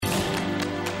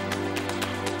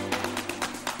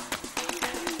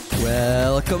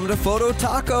Welcome to Photo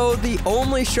Taco, the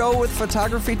only show with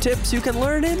photography tips you can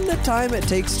learn in the time it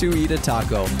takes to eat a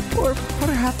taco, or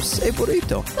perhaps a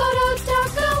burrito. Photo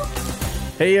Taco!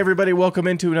 Hey everybody, welcome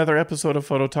into another episode of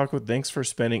Photo Taco. Thanks for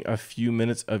spending a few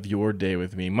minutes of your day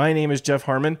with me. My name is Jeff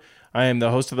Harmon. I am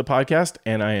the host of the podcast,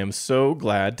 and I am so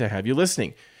glad to have you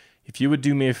listening. If you would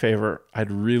do me a favor,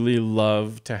 I'd really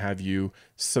love to have you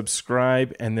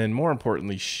subscribe and then more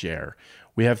importantly, share.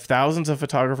 We have thousands of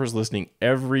photographers listening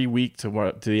every week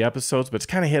to the episodes, but it's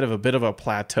kind of hit a bit of a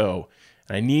plateau.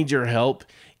 And I need your help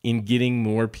in getting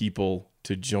more people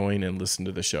to join and listen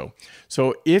to the show.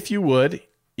 So if you like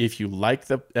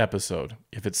the episode,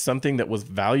 if it's something that was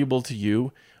valuable to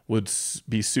you, would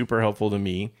be super helpful to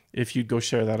me if you'd go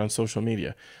share that on social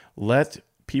media. Let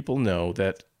people know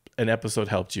that an episode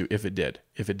helped you if it did.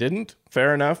 If it didn't,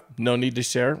 fair enough. No need to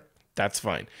share. That's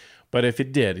fine. But if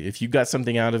it did, if you got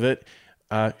something out of it,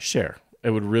 share.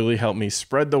 It would really help me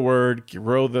spread the word,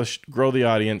 grow the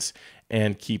audience,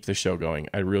 and keep the show going.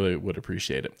 I really would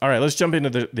appreciate it. All right, let's jump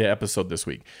into the episode this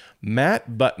week.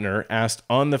 Matt Butner asked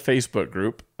on the Facebook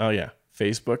group,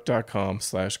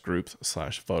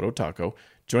 facebook.com/groups/phototaco.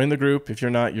 Join the group. If you're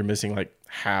not, you're missing like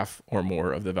half or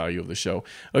more of the value of the show.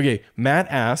 Okay, Matt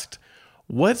asked,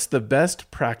 what's the best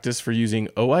practice for using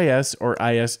OIS or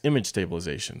IS image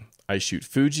stabilization? I shoot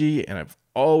Fuji and I've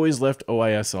always left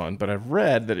OIS on, but I've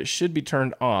read that it should be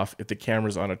turned off if the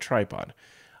camera's on a tripod.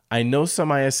 I know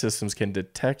some IS systems can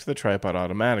detect the tripod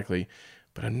automatically,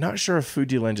 but I'm not sure if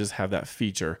Fuji lenses have that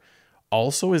feature.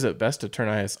 Also, is it best to turn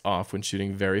IS off when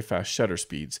shooting very fast shutter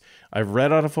speeds? I've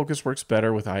read autofocus works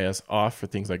better with IS off for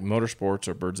things like motorsports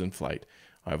or birds in flight.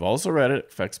 I've also read it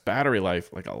affects battery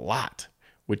life like a lot,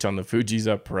 which on the Fuji's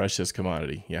a precious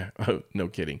commodity. Yeah, no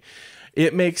kidding.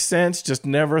 It makes sense, just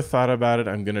never thought about it.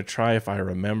 I'm going to try if I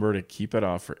remember to keep it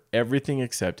off for everything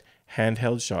except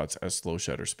handheld shots at slow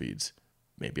shutter speeds.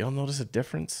 Maybe I'll notice a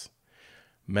difference.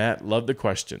 Matt, love the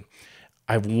question.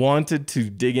 I've wanted to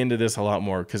dig into this a lot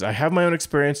more because I have my own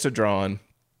experience to draw on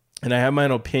and I have my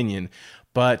own opinion,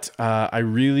 but I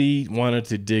really wanted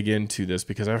to dig into this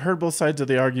because I've heard both sides of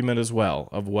the argument as well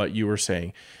of what you were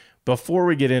saying. Before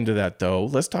we get into that, though,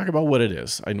 let's talk about what it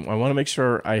is. I want to make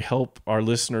sure I help our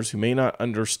listeners who may not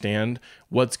understand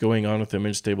what's going on with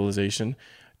image stabilization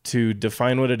to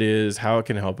define what it is, how it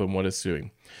can help, and what it's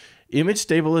doing. Image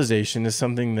stabilization is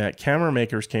something that camera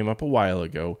makers came up a while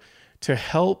ago to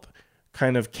help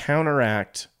kind of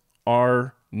counteract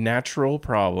our natural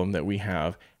problem that we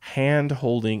have hand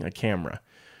holding a camera.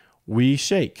 We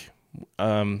shake.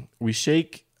 We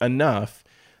shake enough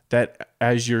that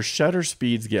as your shutter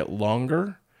speeds get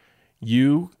longer,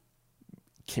 you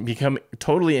can become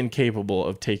totally incapable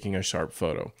of taking a sharp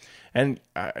photo. And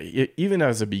even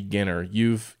as a beginner,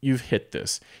 you've hit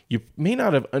this. You may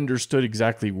not have understood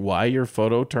exactly why your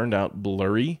photo turned out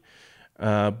blurry,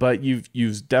 but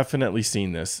you've definitely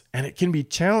seen this. And it can be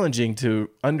challenging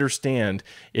to understand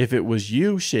if it was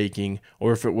you shaking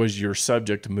or if it was your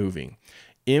subject moving.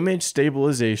 Image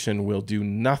stabilization will do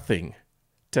nothing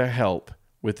to help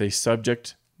with a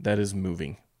subject that is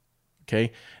moving.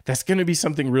 Okay? That's going to be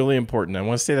something really important. I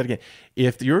want to say that again.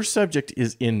 If your subject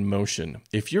is in motion,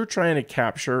 if you're trying to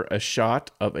capture a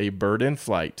shot of a bird in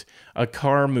flight, a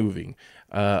car moving,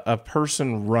 a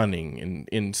person running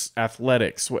in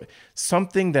athletics,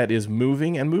 something that is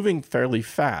moving and moving fairly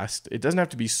fast, it doesn't have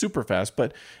to be super fast,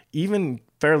 but even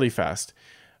fairly fast,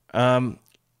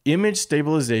 image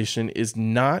stabilization is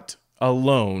not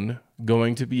alone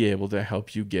going to be able to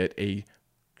help you get a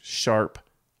sharp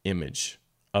image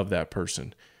of that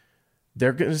person.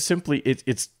 They're going to simply,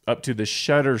 it's up to the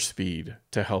shutter speed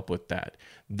to help with that.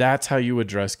 That's how you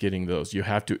address getting those. You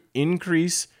have to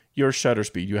increase your shutter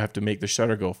speed. You have to make the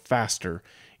shutter go faster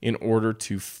in order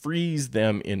to freeze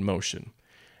them in motion.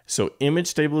 So image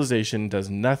stabilization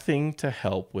does nothing to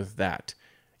help with that.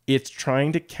 It's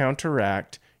trying to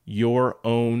counteract your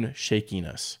own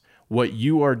shakiness, what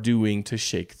you are doing to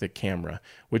shake the camera,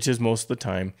 which is most of the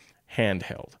time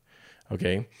handheld.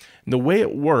 Okay. And the way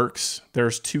it works,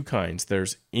 there's two kinds.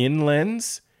 There's in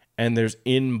lens and there's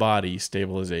in body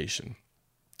stabilization.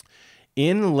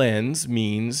 In lens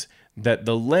means that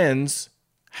the lens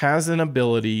has an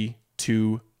ability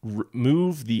to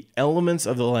move the elements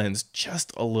of the lens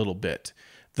just a little bit.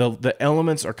 The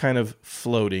elements are kind of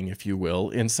floating, if you will,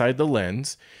 inside the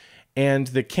lens. And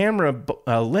the camera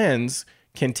lens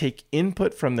can take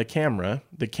input from the camera.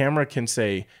 The camera can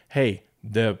say, hey,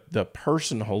 the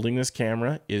person holding this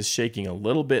camera is shaking a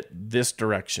little bit this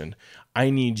direction.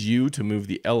 I need you to move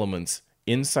the elements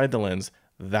inside the lens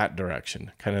that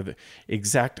direction, kind of the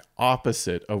exact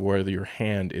opposite of where your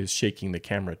hand is shaking the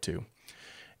camera to.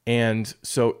 And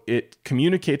so it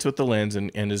communicates with the lens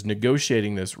and is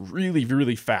negotiating this really,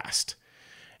 really fast.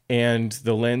 And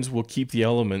the lens will keep the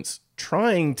elements,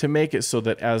 trying to make it so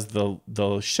that as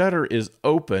the shutter is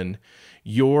open,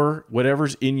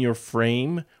 whatever's in your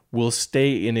frame will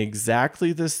stay in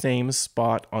exactly the same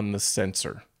spot on the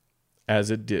sensor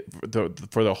as it did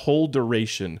for the whole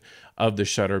duration of the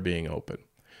shutter being open.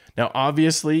 Now,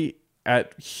 obviously,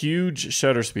 at huge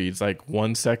shutter speeds, like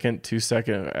 1 second, 2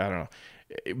 seconds, I don't know,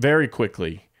 very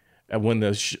quickly, when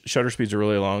the shutter speeds are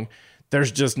really long,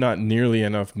 there's just not nearly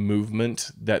enough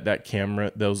movement that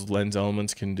camera, those lens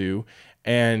elements can do,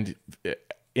 and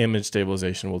image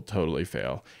stabilization will totally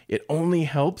fail. It only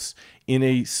helps in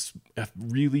a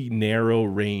really narrow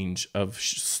range of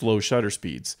slow shutter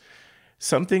speeds,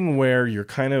 something where you're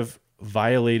kind of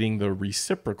violating the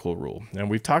reciprocal rule. And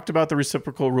we've talked about the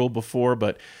reciprocal rule before,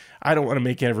 but I don't want to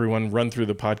make everyone run through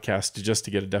the podcast just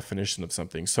to get a definition of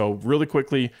something. So really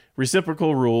quickly,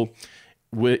 reciprocal rule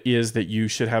is that you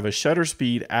should have a shutter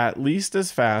speed at least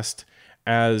as fast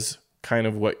as kind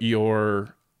of what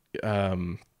your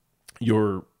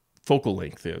focal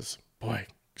length is. Boy,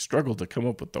 struggled to come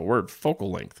up with the word focal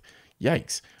length.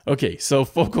 Yikes. Okay, so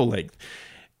focal length.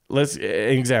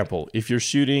 Example, if you're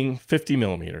shooting 50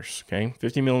 millimeters, okay,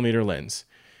 50 millimeter lens,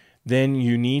 then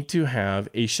you need to have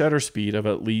a shutter speed of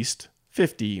at least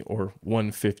 50 or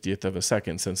 1/50th of a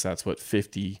second, since that's what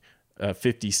 50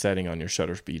 setting on your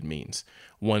shutter speed means.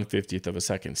 1/50th of a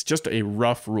second. It's just a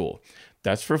rough rule.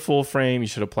 That's for full frame. You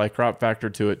should apply crop factor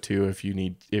to it too if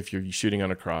you're shooting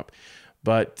on a crop.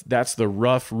 But that's the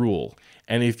rough rule.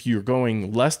 And if you're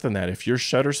going less than that, if your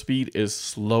shutter speed is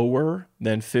slower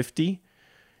than 50,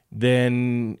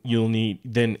 then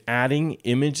adding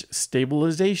image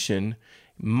stabilization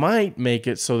might make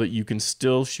it so that you can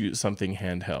still shoot something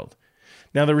handheld.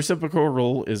 Now, the reciprocal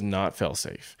rule is not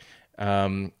fail-safe.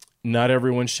 Not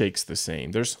everyone shakes the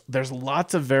same. There's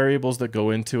lots of variables that go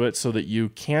into it, so that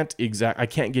I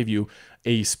can't give you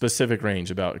a specific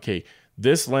range about, okay,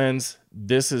 this lens,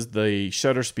 this is the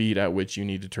shutter speed at which you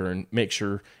need to make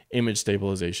sure image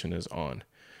stabilization is on.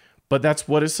 But that's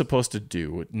what it's supposed to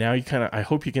do. Now I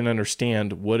hope you can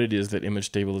understand what it is that image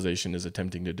stabilization is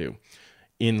attempting to do.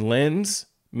 In lens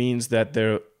means that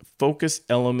there are focus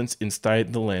elements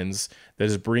inside the lens that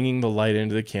is bringing the light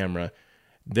into the camera.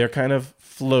 They're kind of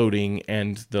floating,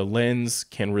 and the lens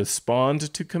can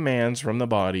respond to commands from the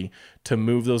body to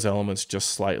move those elements just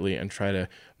slightly and try to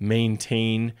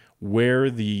maintain where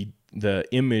the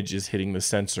image is hitting the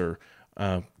sensor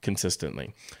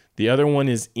consistently. The other one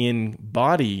is in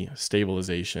body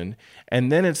stabilization,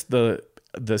 and then it's the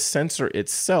sensor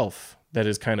itself that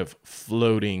is kind of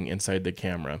floating inside the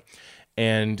camera.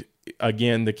 And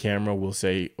again, the camera will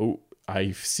say, oh,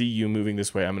 I see you moving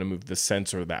this way, I'm going to move the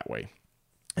sensor that way,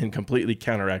 and completely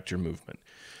counteract your movement.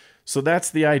 So that's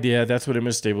the idea. That's what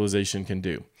image stabilization can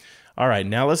do. All right,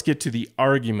 now let's get to the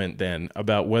argument then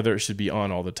about whether it should be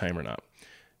on all the time or not.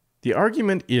 The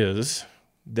argument is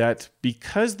that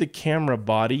because the camera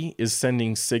body is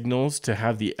sending signals to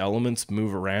have the elements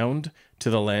move around to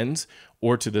the lens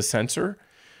or to the sensor,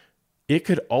 it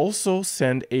could also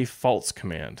send a false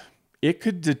command. It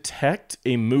could detect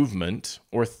a movement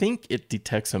or think it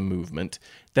detects a movement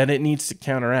that it needs to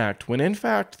counteract when in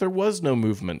fact there was no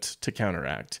movement to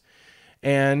counteract.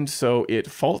 And so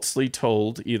it falsely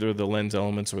told either the lens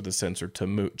elements or the sensor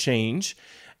to change,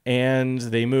 and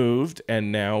they moved,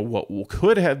 and now what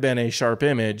could have been a sharp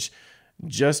image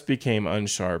just became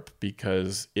unsharp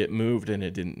because it moved and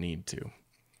it didn't need to.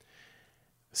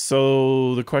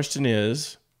 So the question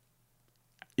is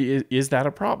that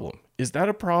a problem? Is that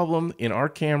a problem in our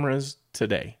cameras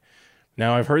today?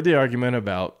 Now, I've heard the argument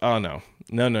about, oh, no.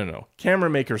 Camera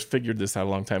makers figured this out a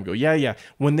long time ago. Yeah.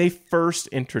 When they first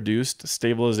introduced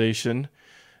stabilization,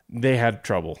 they had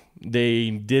trouble. They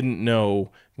didn't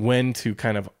know when to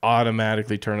kind of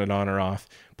automatically turn it on or off,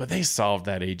 but they solved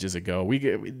that ages ago.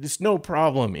 It's no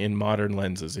problem in modern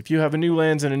lenses. If you have a new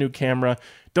lens and a new camera,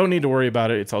 don't need to worry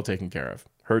about it. It's all taken care of.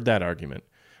 Heard that argument.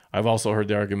 I've also heard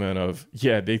the argument of,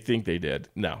 yeah, they think they did.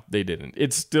 No, they didn't.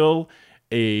 It's still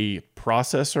a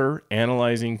processor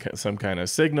analyzing some kind of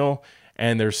signal,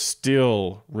 and there's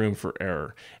still room for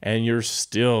error. And you're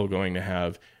still going to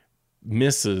have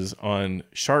misses on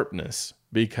sharpness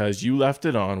because you left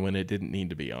it on when it didn't need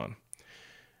to be on.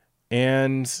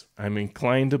 And I'm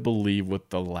inclined to believe with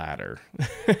the latter.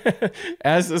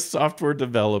 As a software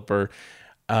developer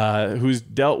who's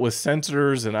dealt with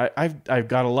sensors, and I've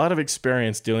got a lot of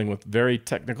experience dealing with very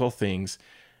technical things,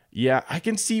 yeah, I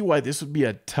can see why this would be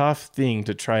a tough thing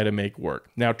to try to make work.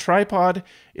 Now, tripod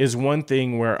is one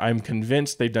thing where I'm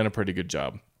convinced they've done a pretty good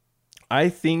job. I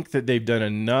think that they've done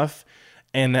enough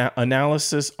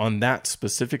analysis on that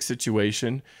specific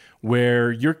situation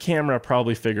where your camera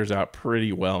probably figures out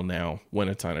pretty well now when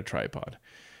it's on a tripod.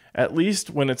 At least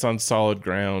when it's on solid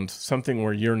ground, something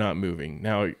where you're not moving.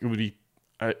 Now, it would be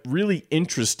really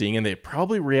interesting, and they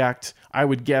probably react. I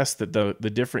would guess that the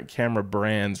different camera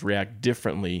brands react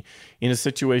differently in a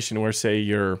situation where, say,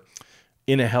 you're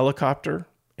in a helicopter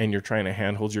and you're trying to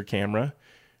handhold your camera.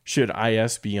 Should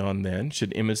IS be on then?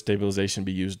 Should image stabilization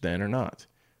be used then or not?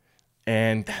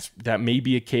 And that may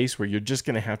be a case where you're just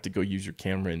going to have to go use your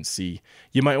camera and see.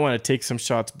 You might want to take some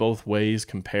shots both ways,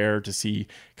 compare to see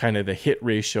kind of the hit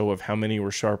ratio of how many were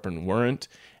sharp and weren't.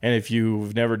 And if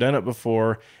you've never done it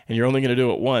before and you're only going to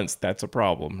do it once, that's a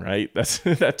problem, right?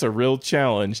 That's a real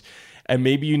challenge. And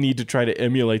maybe you need to try to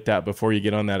emulate that before you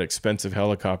get on that expensive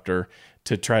helicopter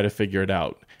to try to figure it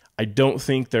out. I don't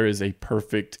think there is a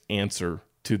perfect answer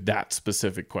to that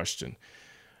specific question.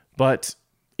 But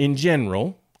in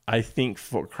general, I think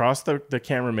across the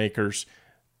camera makers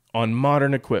on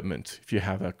modern equipment, if you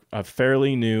have a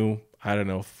fairly new,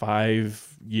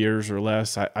 5 years or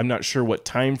less, I'm not sure what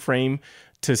time frame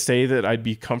to say that I'd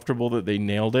be comfortable that they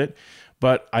nailed it.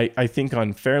 But I think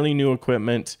on fairly new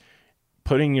equipment,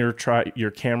 putting your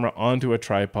camera onto a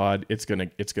tripod, it's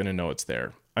gonna know it's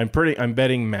there. I'm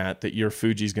betting, Matt, that your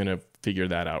Fuji's gonna figure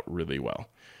that out really well.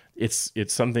 It's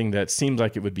something that seems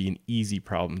like it would be an easy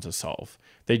problem to solve.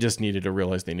 They just needed to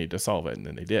realize they need to solve it, and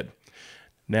then they did.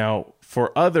 Now,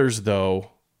 for others, though,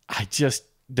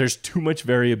 there's too much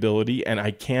variability, and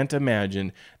I can't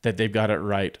imagine that they've got it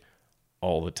right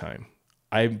all the time.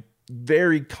 I'm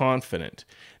very confident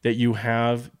that you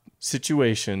have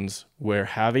situations where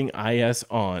having IS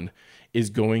on is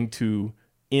going to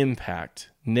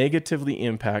negatively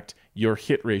impact your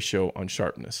hit ratio on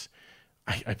sharpness.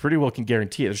 I pretty well can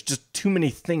guarantee it. There's just too many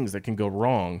things that can go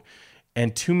wrong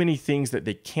and too many things that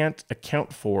they can't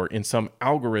account for in some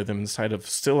algorithm inside of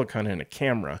silicon and a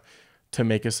camera to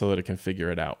make it so that it can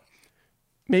figure it out.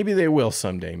 Maybe they will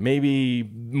someday. Maybe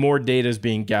more data is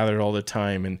being gathered all the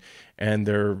time and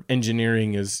their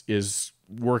engineering is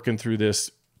working through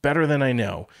this better than I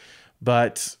know.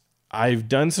 But I've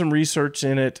done some research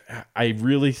in it. I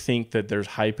really think that there's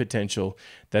high potential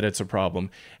that it's a problem.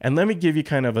 And let me give you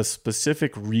kind of a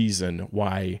specific reason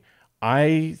why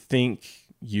I think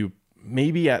you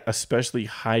maybe at especially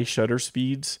high shutter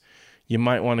speeds, you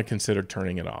might want to consider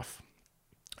turning it off.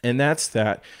 And that's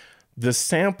that the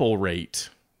sample rate,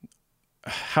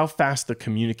 how fast the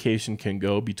communication can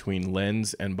go between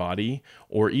lens and body,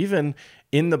 or even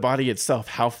in the body itself,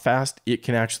 how fast it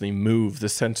can actually move the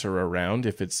sensor around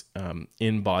if it's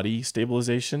in body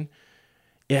stabilization.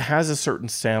 It has a certain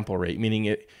sample rate, meaning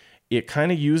it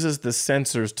kind of uses the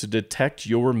sensors to detect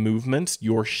your movements,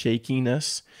 your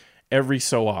shakiness every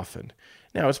so often.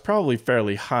 Now, it's probably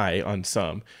fairly high on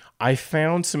some. I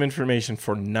found some information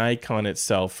for Nikon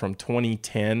itself from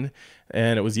 2010,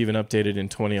 and it was even updated in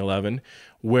 2011,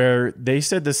 where they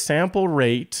said the sample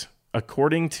rate,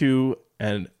 according to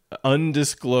an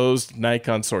undisclosed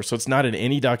Nikon source, so it's not in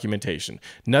any documentation.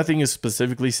 Nothing is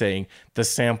specifically saying the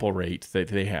sample rate that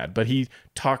they had, but he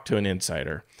talked to an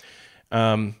insider.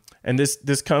 And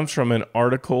this comes from an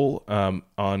article on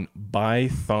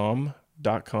bythom.com,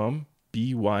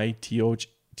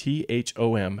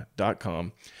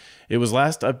 bythom.com. It was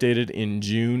last updated in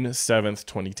June 7th,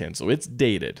 2010, so it's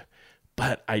dated,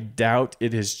 but I doubt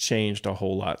it has changed a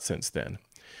whole lot since then.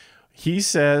 He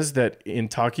says that in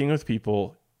talking with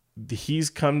people, he's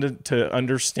come to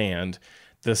understand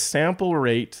the sample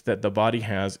rate that the body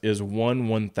has is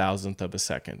 1/1000th of a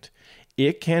second.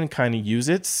 It can kind of use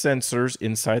its sensors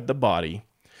inside the body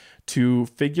to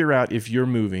figure out if you're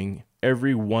moving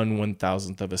every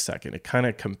 1/1000th of a second. It kind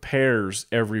of compares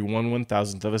every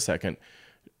 1/1000th of a second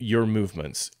your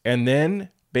movements. And then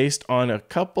based on a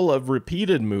couple of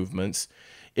repeated movements,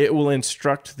 it will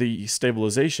instruct the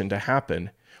stabilization to happen,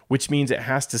 which means it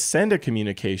has to send a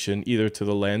communication either to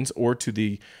the lens or to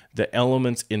the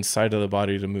elements inside of the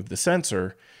body to move the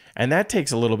sensor. And that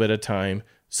takes a little bit of time.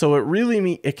 So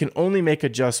it can only make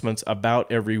adjustments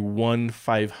about every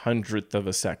 1/500th of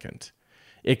a second.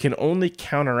 It can only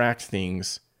counteract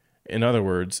things, in other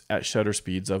words, at shutter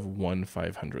speeds of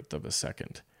 1/500th of a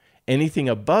second. Anything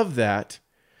above that,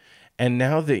 and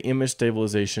now the image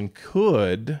stabilization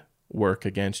could work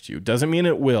against you. Doesn't mean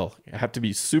it will. I have to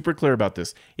be super clear about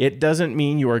this. It doesn't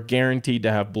mean you are guaranteed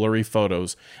to have blurry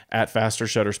photos at faster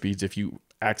shutter speeds if you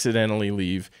accidentally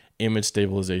leave image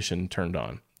stabilization turned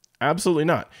on. Absolutely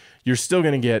not. You're still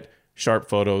going to get sharp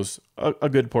photos a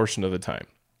good portion of the time.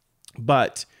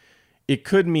 But it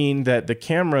could mean that the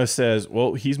camera says,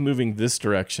 well, he's moving this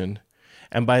direction.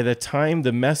 And by the time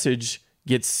the message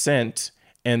gets sent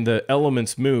and the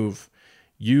elements move,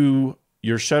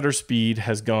 your shutter speed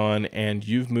has gone and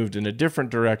you've moved in a different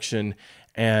direction,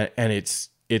 and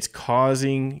it's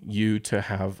causing you to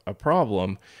have a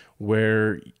problem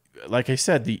where, like I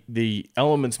said, the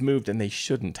elements moved and they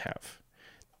shouldn't have.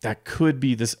 That could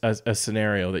be a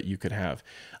scenario that you could have.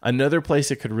 Another place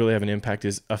it could really have an impact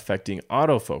is affecting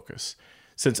autofocus.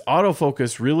 Since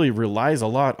autofocus really relies a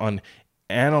lot on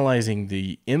analyzing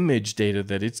the image data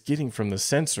that it's getting from the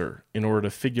sensor in order to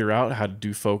figure out how to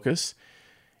do focus,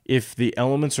 if the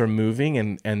elements are moving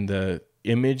and the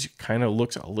image kind of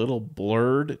looks a little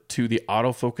blurred to the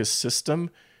autofocus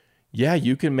system, yeah,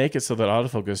 you can make it so that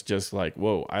autofocus just like,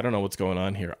 whoa, I don't know what's going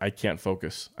on here. I can't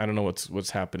focus. I don't know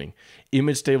what's happening.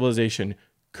 Image stabilization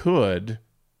could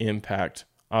impact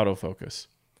autofocus.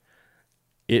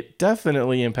 It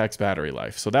definitely impacts battery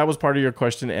life. So that was part of your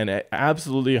question, and it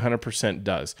absolutely 100%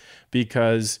 does,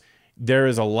 because there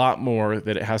is a lot more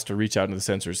that it has to reach out into the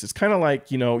sensors. It's kind of like,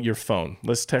 your phone.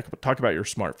 Let's talk about your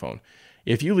smartphone.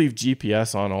 If you leave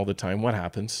GPS on all the time, what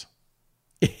happens?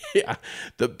 Yeah,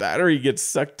 the battery gets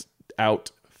sucked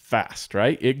out fast,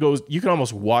 right? It goes, you can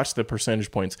almost watch the percentage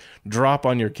points drop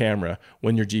on your camera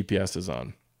when your GPS is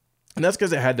on. And that's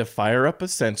because it had to fire up a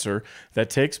sensor that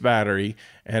takes battery,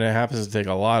 and it happens to take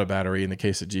a lot of battery in the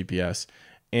case of GPS.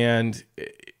 And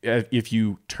if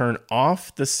you turn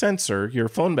off the sensor, your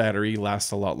phone battery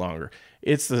lasts a lot longer.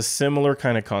 It's the similar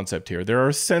kind of concept here. There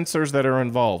are sensors that are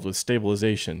involved with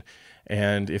stabilization,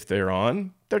 and if they're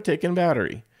on, they're taking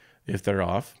battery. If they're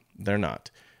off, they're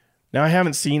not. Now, I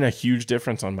haven't seen a huge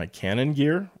difference on my Canon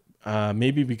gear,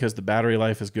 maybe because the battery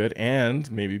life is good, and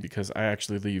maybe because I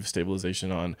actually leave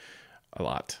stabilization on a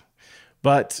lot.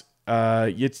 But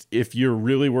if you're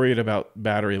really worried about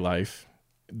battery life,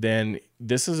 then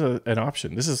this is an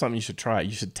option. This is something you should try.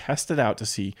 You should test it out to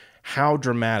see how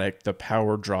dramatic the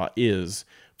power draw is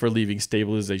for leaving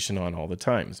stabilization on all the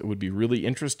time. It would be really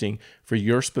interesting for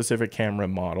your specific camera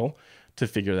model to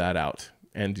figure that out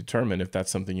and determine if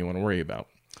that's something you want to worry about.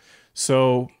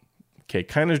 So, okay,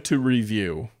 kind of to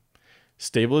review,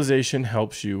 stabilization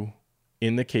helps you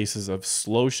in the cases of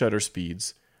slow shutter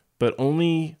speeds, but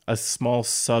only a small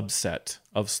subset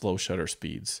of slow shutter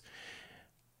speeds.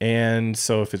 And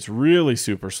so if it's really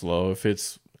super slow, if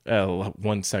it's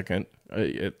 1 second,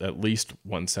 at least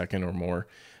 1 second or more,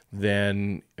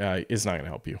 then it's not going to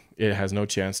help you. It has no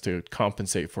chance to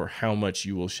compensate for how much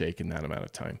you will shake in that amount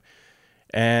of time.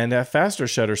 And at faster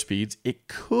shutter speeds, it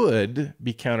could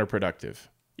be counterproductive.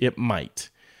 It might.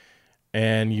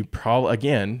 And you probably,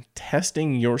 again,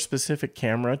 testing your specific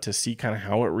camera to see kind of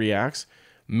how it reacts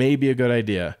may be a good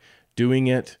idea. Doing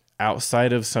it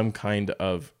outside of some kind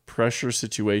of pressure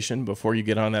situation before you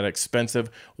get on that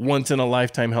expensive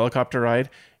once-in-a-lifetime helicopter ride,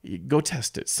 go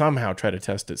test it. Somehow try to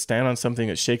test it. Stand on something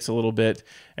that shakes a little bit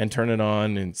and turn it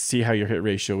on and see how your hit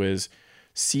ratio is.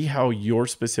 See how your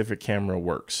specific camera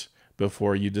works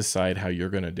before you decide how you're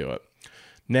going to do it.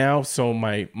 Now, so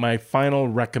my final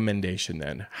recommendation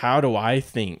then, how do I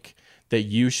think that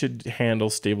you should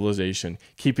handle stabilization,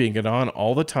 keeping it on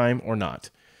all the time or not?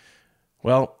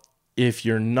 Well, if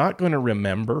you're not going to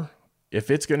remember, if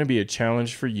it's going to be a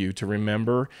challenge for you to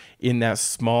remember in that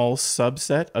small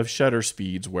subset of shutter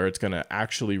speeds where it's going to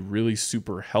actually really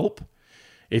super help,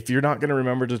 if you're not going to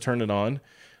remember to turn it on,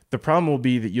 the problem will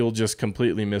be that you'll just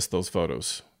completely miss those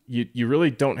photos. You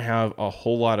really don't have a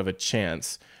whole lot of a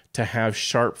chance to have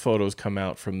sharp photos come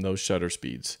out from those shutter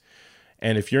speeds.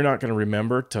 And if you're not going to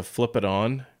remember to flip it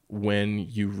on when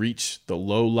you reach the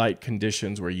low light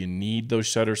conditions where you need those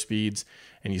shutter speeds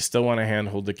and you still want to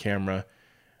handhold the camera,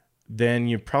 then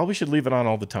you probably should leave it on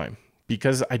all the time,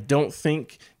 because I don't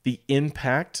think the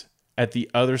impact at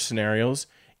the other scenarios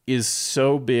is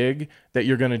so big that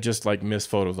you're going to just like miss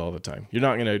photos all the time. You're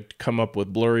not going to come up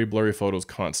with blurry photos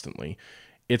constantly.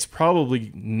 It's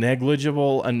probably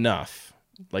negligible enough,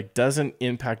 like doesn't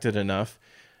impact it enough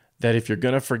that if you're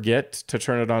going to forget to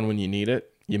turn it on when you need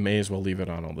it, you may as well leave it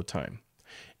on all the time.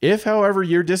 If, however,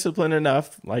 you're disciplined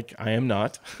enough, like I am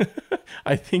not,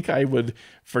 I think I would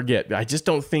forget. I just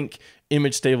don't think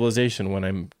image stabilization when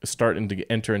I'm starting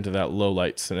to enter into that low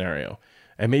light scenario.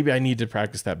 And maybe I need to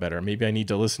practice that better. Maybe I need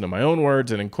to listen to my own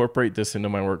words and incorporate this into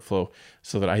my workflow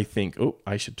so that I think, oh,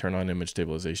 I should turn on image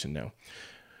stabilization now.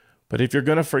 But if you're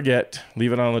going to forget,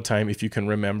 leave it on all the time. If you can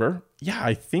remember, yeah,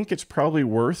 I think it's probably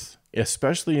worth,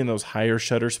 especially in those higher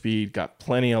shutter speed, got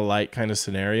plenty of light kind of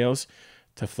scenarios,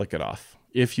 to flick it off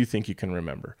if you think you can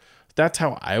remember. That's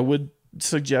how I would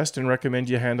suggest and recommend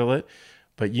you handle it.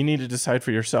 But you need to decide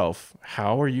for yourself,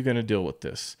 how are you going to deal with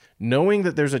this? Knowing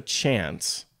that there's a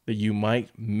chance that you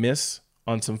might miss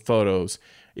on some photos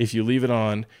if you leave it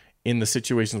on in the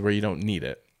situations where you don't need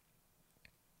it.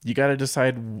 You got to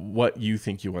decide what you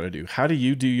think you want to do. How do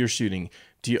you do your shooting?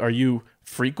 Are you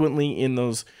frequently in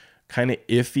those kind of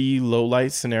iffy low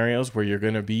light scenarios where you're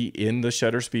going to be in the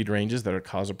shutter speed ranges that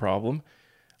cause a problem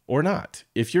or not?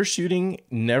 If your shooting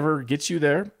never gets you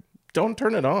there, don't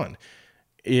turn it on.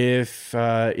 If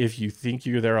you think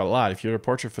you're there a lot, if you're a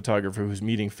portrait photographer who's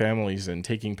meeting families and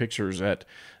taking pictures at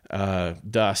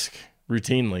dusk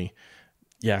routinely,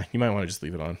 yeah, you might want to just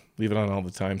leave it on. Leave it on all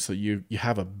the time so you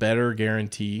have a better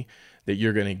guarantee that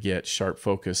you're going to get sharp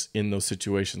focus in those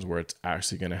situations where it's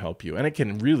actually going to help you. And it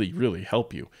can really, really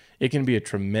help you. It can be a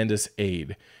tremendous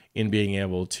aid in being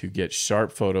able to get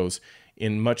sharp photos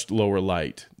in much lower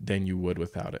light than you would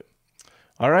without it.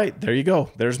 All right, there you go.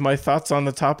 There's my thoughts on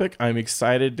the topic. I'm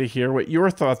excited to hear what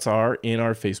your thoughts are in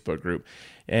our Facebook group.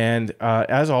 And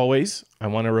as always, I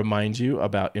want to remind you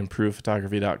about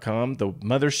improvephotography.com. The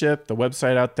mothership, the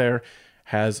website out there,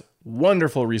 has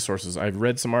wonderful resources. I've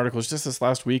read some articles just this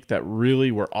last week that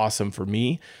really were awesome for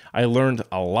me. I learned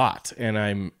a lot,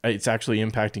 and it's actually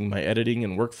impacting my editing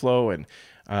and workflow, and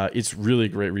it's really a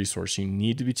great resource. You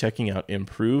need to be checking out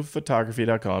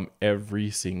improvephotography.com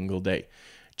every single day.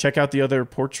 Check out the other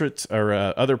portraits or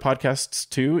other podcasts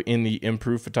too in the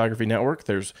Improve Photography Network.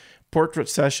 There's Portrait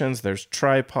Sessions, there's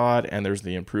Tripod, and there's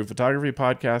the Improve Photography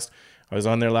Podcast. I was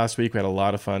on there last week. We had a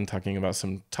lot of fun talking about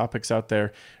some topics out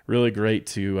there. Really great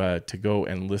to go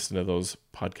and listen to those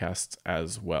podcasts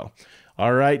as well.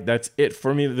 All right, that's it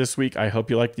for me this week. I hope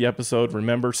you liked the episode.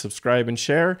 Remember, subscribe and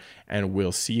share, and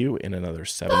we'll see you in another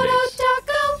 7 days.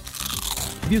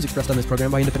 The views expressed on this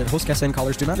program by independent host guests and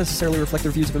callers do not necessarily reflect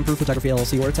the views of Improve Photography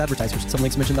LLC or its advertisers. Some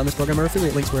links mentioned on this program are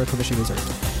affiliate links where a commission reserved.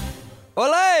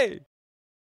 Olé!